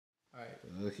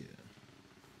Look here.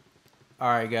 All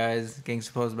right, guys.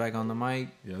 Gangsta Post back on the mic.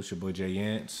 Yo, it's your boy Jay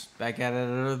Yance. Back at it at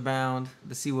Earthbound.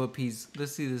 Let's see what piece.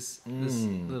 Let's see this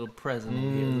little present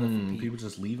over here. Left for Pete. People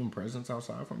just leaving presents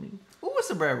outside for me. Ooh,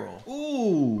 what's a bread roll?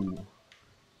 Ooh.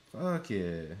 Fuck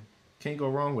yeah. Can't go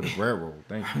wrong with a bread roll.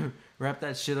 Thank you. Wrap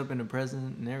that shit up in a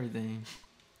present and everything.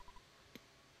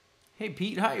 Hey,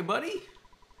 Pete. Hi, buddy.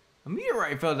 A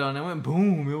meteorite fell down and went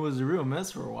boom. It was a real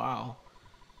mess for a while.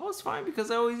 I was fine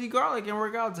because I always eat garlic and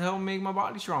work out to help make my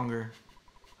body stronger.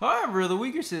 However, the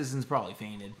weaker citizens probably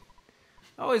fainted.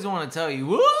 I always want to tell you,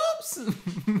 whoops!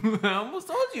 I almost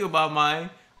told you about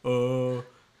my,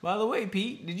 by the way,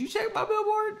 Pete, did you check my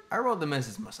billboard? I wrote the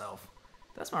message myself.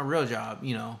 That's my real job,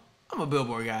 you know. I'm a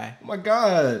billboard guy. Oh my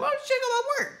God. Why don't you check out my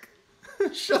work?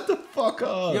 Shut the fuck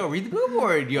up. Yo, read the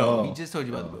billboard. Yo, he just told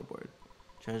you about the billboard.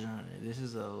 Treasure Hunter. This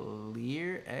is a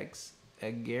Lear X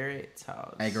Agarate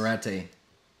house. Agarate.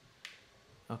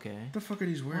 Okay. What the fuck are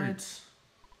these words?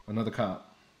 What? Another cop.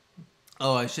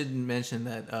 Oh, I should mention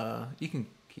that, you can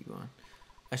keep going.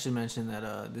 I should mention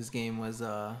that this game was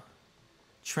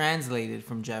translated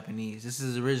from Japanese. This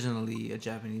is originally a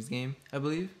Japanese game, I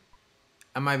believe.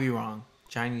 I might be wrong.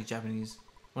 Chinese, Japanese,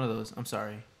 one of those. I'm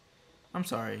sorry.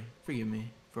 Forgive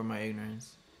me for my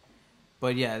ignorance.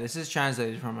 But yeah, this is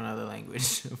translated from another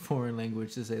language, a foreign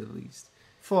language to say the least.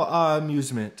 For our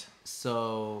amusement.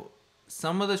 So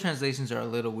some of the translations are a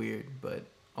little weird, but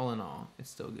all in all, it's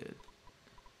still good.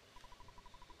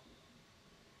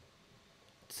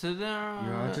 So there,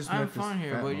 I'm fine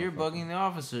here, but you're bugging the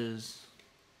officers.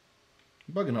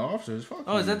 Bugging the officers? Fuck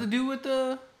Oh, is that the dude with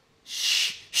the...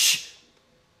 Shh.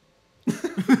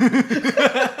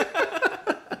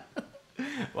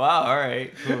 Wow, all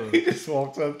right, cool. He just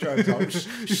walked up trying to talk. Shut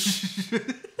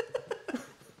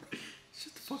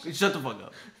the fuck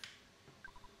up.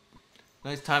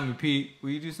 Nice timing, Pete.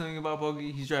 Will you do something about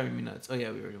Pokey? He's driving me nuts. Oh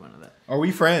yeah, we already went on that. Are we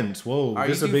friends? Whoa,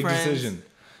 this is a big decision.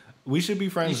 We should be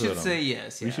friends with him. You should say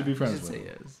yes. Yeah. We should be friends with him. You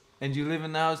should say yes. And you live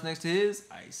in the house next to his?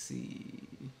 I see.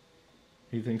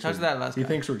 He thinks Touch that last guy. He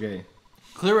thinks we're gay.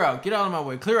 Clear out. Get out of my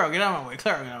way. Clear out. Get out of my way.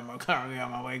 Clear out. Get out of my way. Clear out. Get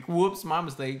out of my way. Whoops, my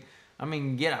mistake. I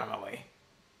mean, get out of my way.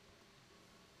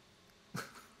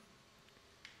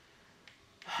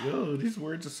 Yo, these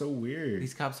words are so weird.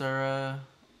 These cops are,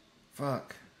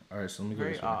 Fuck. Alright, so let me go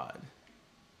very odd.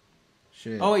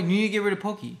 Shit. Oh, wait, you need to get rid of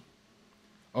Pokey.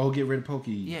 Oh, get rid of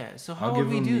Pokey. Yeah, so how would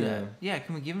we do that? Yeah,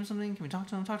 can we give him something? Can we talk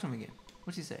to him? Talk to him again.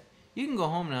 What's he say? You can go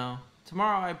home now.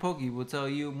 Tomorrow, I, Pokey, will tell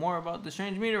you more about the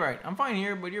strange meteorite. I'm fine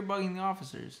here, but you're bugging the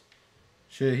officers.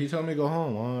 Shit, he told me to go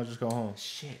home. Why don't I just go home?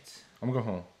 Shit. I'm gonna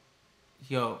go home.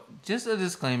 Yo, just a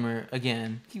disclaimer.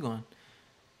 Again, keep going.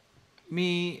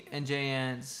 Me and Jay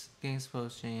Ants, Gangsta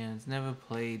Post Jay Ants, never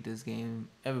played this game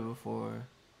ever before.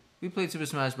 We played Super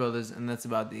Smash Brothers, and that's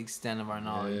about the extent of our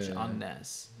knowledge on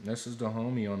NES. NES is the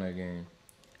homie on that game.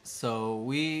 So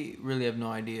we really have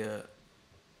no idea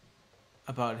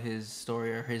about his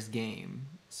story or his game.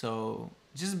 So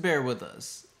just bear with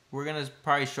us. We're gonna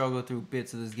probably struggle through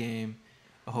bits of this game.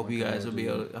 I hope you guys will be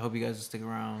able. I hope you guys will stick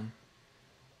around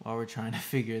while we're trying to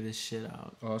figure this shit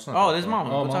out. Oh, it's not. There's Mama.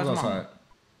 Oh, Mama's outside.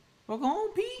 Well, go home,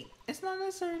 Pete. It's not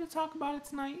necessary to talk about it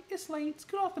tonight. It's late. Let's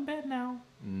get off the bed now.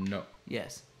 No.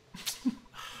 Yes.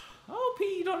 Oh,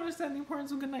 Pete, you don't understand the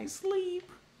importance of good night's sleep.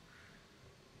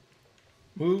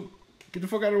 Move. Get the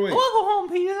fuck out of the way. Oh, go home,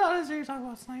 Pete. It's not necessary to talk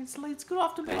about tonight. It's late. Let's get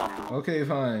off the bed now. Okay,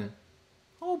 fine.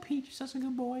 Oh, Pete, you're such a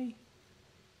good boy.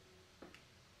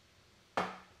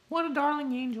 What a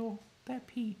darling angel. That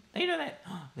Pete. Later that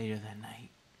night.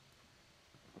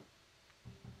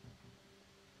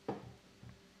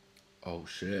 Oh,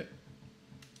 shit.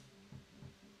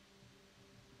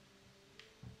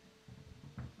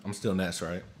 I'm still Ness,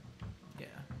 right? Yeah.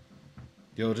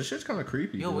 Yo, this shit's kind of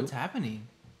creepy, Yo, dude. what's happening?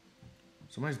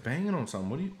 Somebody's banging on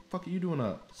something. What the fuck are you doing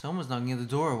up? Someone's knocking at the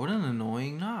door. What an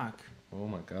annoying knock. Oh,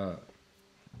 my God.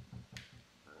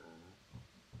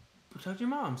 Talk to your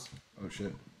moms. Oh,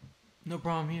 shit. No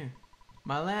problem here.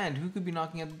 My land. Who could be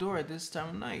knocking at the door at this time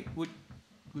of night? Would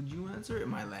you answer it?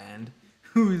 My land.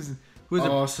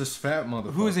 It's this fat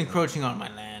motherfucker. Who is encroaching on my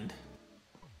land?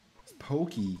 It's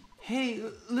Pokey. Hey,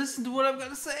 listen to what I've got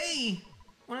to say.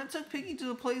 When I took Piggy to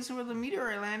the place where the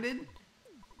meteorite landed.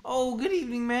 Oh, good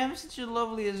evening, ma'am. Since you're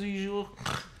lovely as usual.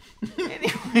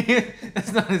 Anyway,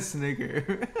 that's not a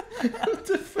snicker. What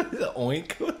the fuck? The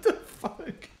oink? What the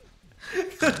fuck?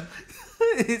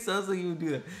 It sounds like you would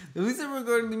do that. The police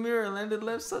regarding the mirror landed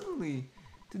left suddenly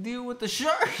to deal with the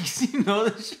sharks. You know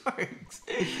the sharks.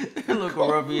 They're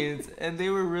local ruffians, and they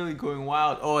were really going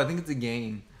wild. Oh, I think it's a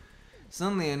game.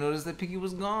 Suddenly, I noticed that Piggy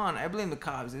was gone. I blame the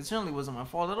cops. It certainly wasn't my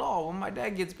fault at all. When my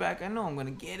dad gets back, I know I'm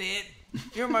gonna get it.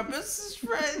 You're my bestest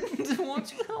friend.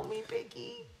 Won't you help me,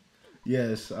 Picky?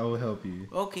 Yes, I will help you.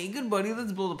 Okay, good buddy.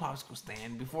 Let's build a popsicle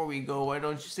stand. Before we go, why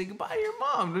don't you say goodbye to your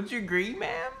mom? Don't you agree,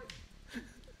 ma'am?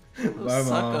 Bye,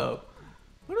 Suck Mom. up.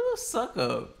 What a little suck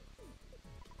up.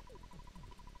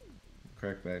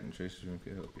 Crackback and Tracy's room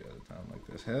can help you at a time like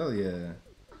this. Hell yeah.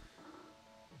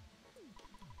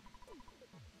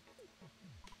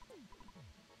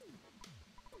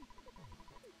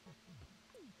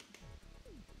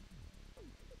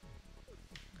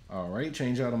 Alright,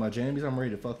 change out of my jammies. I'm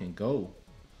ready to fucking go.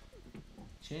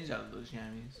 Change out those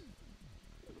jammies.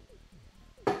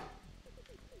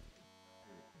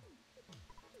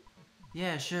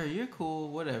 Yeah, sure. You're cool.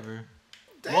 Whatever.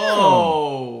 Damn.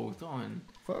 Whoa. Throwing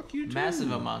Fuck you too.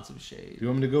 massive amounts of shade. You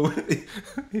want me to go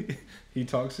with it? He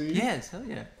talks to you? Yes, hell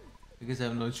yeah. I guess I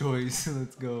have no choice.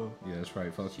 Let's go. Yeah, that's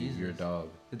right. Fuck Jesus. you. You're a dog.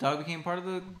 The dog became part of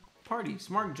the party.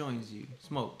 Smark joins you.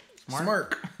 Smoke.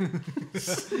 Smirk.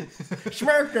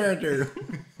 Smirk character.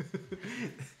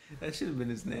 That should have been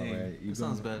his name. Right, that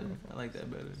sounds better. I like that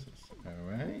better.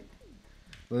 Alright.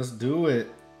 Let's do it.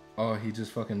 Oh, he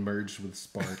just fucking merged with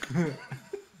Spark.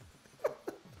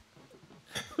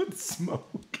 With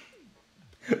Smoke.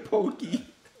 Pokey.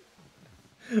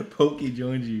 Pokey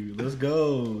joined you. Let's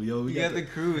go. Yo, we You got the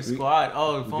crew, squad.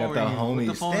 Oh, the phone we got the ringing.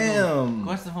 What homies. phone Damn.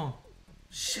 Watch the phone.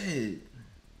 Shit.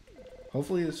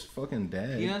 Hopefully it's fucking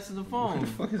dad. He answered the phone. Who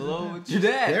the fuck is Hello, that? it's your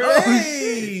dad. There Oh,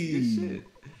 hey. shit. Good shit.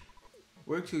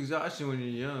 Work to exhaustion when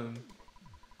you're young.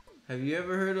 Have you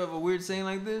ever heard of a weird saying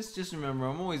like this? Just remember,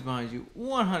 I'm always behind you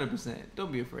 100%.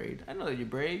 Don't be afraid. I know that you're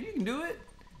brave. You can do it.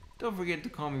 Don't forget to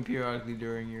call me periodically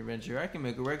during your adventure. I can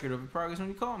make a record of your progress when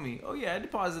you call me. Oh yeah, I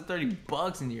deposited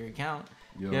 $30 into your account.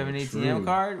 Yo, you have an ATM true.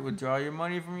 card? Withdraw your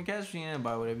money from your cash machine and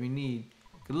buy whatever you need.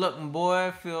 Good luck, my boy.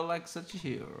 I feel like such a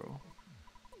hero.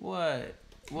 What?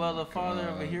 Well, the father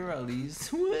of a hero at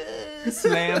least.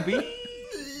 Slam B.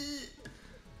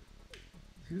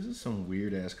 These are some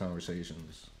weird ass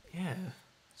conversations. Yeah,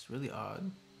 it's really odd.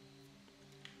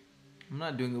 I'm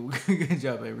not doing a good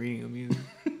job at reading them either.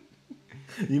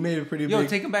 You made a pretty Yo, big...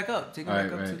 take him back up. Take him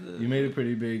back up right. to the... You made a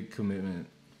pretty big commitment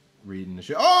reading the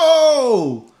shit.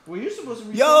 Oh! Well, you're supposed to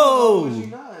read Yo! but you're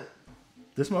not.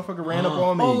 This motherfucker ran up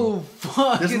on me. Oh,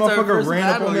 fuck. This It's our motherfucker first ran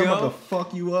up battle, on me. I'm yo. about to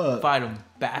fuck you up. Fight him.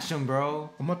 Bash him, bro.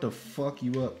 I'm about to fuck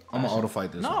you up. I'm gonna auto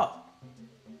fight this. No.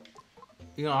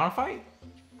 You gonna auto fight?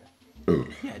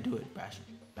 Yeah, do it. Bash him.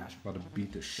 Bash him. About to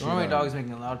beat the shit The only out dog of is him.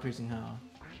 making a loud piercing howl.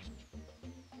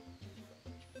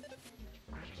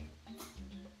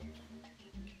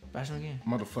 Bash him again.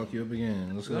 I'm about to fuck you up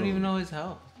again. Let's We go. don't even know his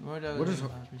health. The only dog What is is-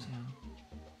 making a loud piercing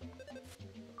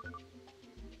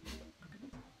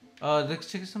howl.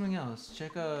 Let's check something else.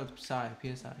 Check PSI.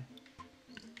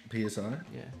 PSI?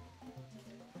 Yeah.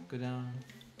 Go down,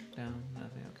 down,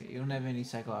 nothing. Okay, you don't have any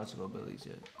psychological abilities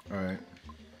yet. Alright.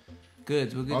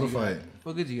 Goods, what goods Auto you got? fight.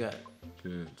 What goods you got?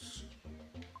 Good.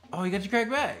 Oh, you got your crack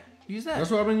back. Use that. That's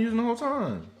what I've been using the whole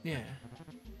time. Yeah.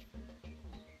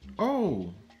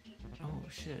 Oh. Oh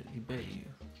shit, he bit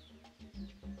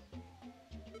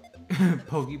you.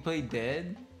 Pokey played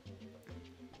dead?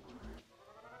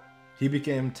 He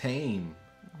became tame.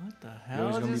 What the he's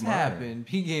hell gonna be just mine. happened?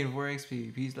 He gained 4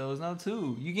 XP. Peace levels now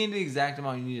 2. You gained the exact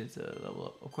amount you needed to level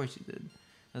up. Of course you did.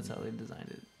 That's how they designed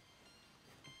it.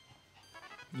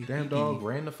 You Damn Pete. dog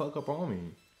ran the fuck up on me.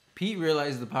 Pete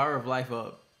realized the power of life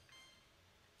up.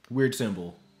 Weird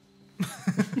symbol.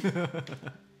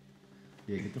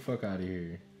 Yeah, get the fuck out of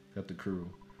here. Got the crew.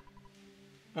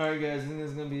 Alright guys, I think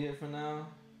that's gonna be it for now.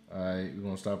 Alright, we're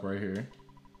gonna stop right here.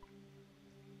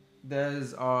 That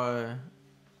is our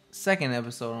second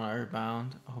episode on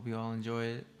Earthbound. I hope you all enjoy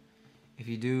it. If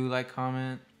you do, like,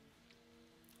 comment,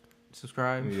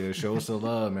 subscribe. Yeah, show us the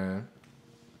love, man.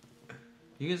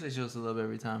 You guys say show us the love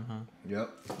every time, huh?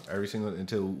 Yep. Every single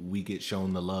until we get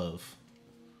shown the love.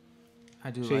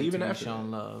 I do Shit, like even to be after shown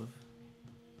love.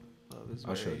 Love is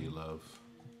I'll show very you love.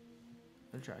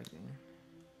 attracting.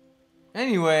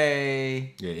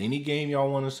 Anyway, Yeah, any game y'all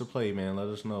want us to play, man, let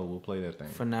us know. We'll play that thing.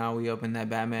 for now, we open that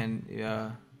Batman.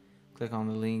 Click on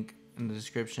the link in the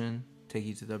description. Take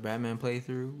you to the Batman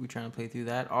playthrough. We're trying to play through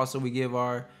that. Also, we give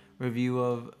our review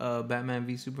of Batman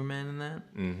v Superman in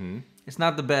that. Mm-hmm. It's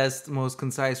not the best, most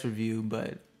concise review,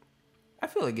 but I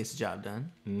feel it gets the job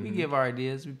done. We give our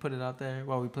ideas. We put it out there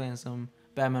while we're playing some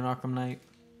Batman Arkham Knight.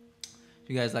 If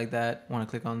you guys like that, want to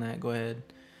click on that, go ahead.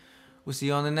 We'll see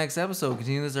you on the next episode.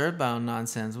 Continue this Earthbound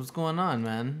nonsense. What's going on,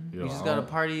 man? Yo, We just got a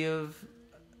party of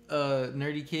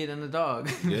nerdy kid and a dog.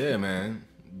 Yeah, man.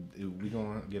 We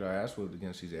gonna get our ass whooped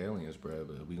against these aliens, bro.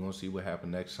 But we gonna see what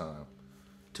happens next time.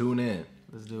 Tune in.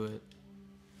 Let's do it.